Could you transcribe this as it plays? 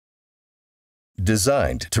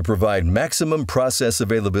Designed to provide maximum process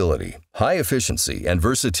availability, high efficiency, and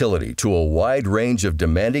versatility to a wide range of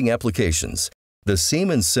demanding applications, the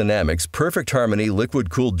Siemens SINAMICS Perfect Harmony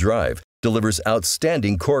liquid-cooled drive delivers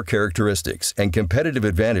outstanding core characteristics and competitive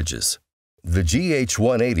advantages. The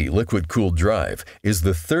GH180 liquid-cooled drive is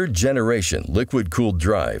the third-generation liquid-cooled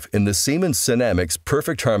drive in the Siemens SINAMICS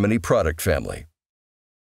Perfect Harmony product family.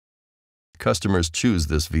 Customers choose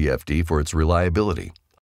this VFD for its reliability,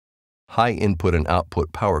 high input and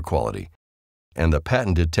output power quality, and the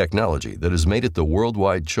patented technology that has made it the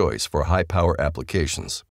worldwide choice for high-power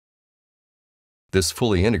applications. This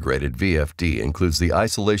fully integrated VFD includes the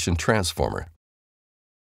isolation transformer,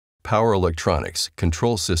 power electronics,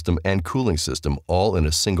 control system, and cooling system all in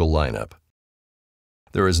a single lineup.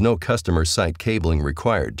 There is no customer site cabling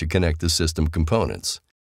required to connect the system components,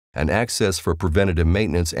 and access for preventative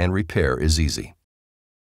maintenance and repair is easy.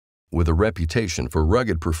 With a reputation for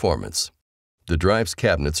rugged performance, the drive's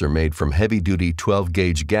cabinets are made from heavy-duty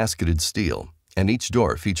 12-gauge gasketed steel, and each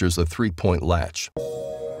door features a 3-point latch.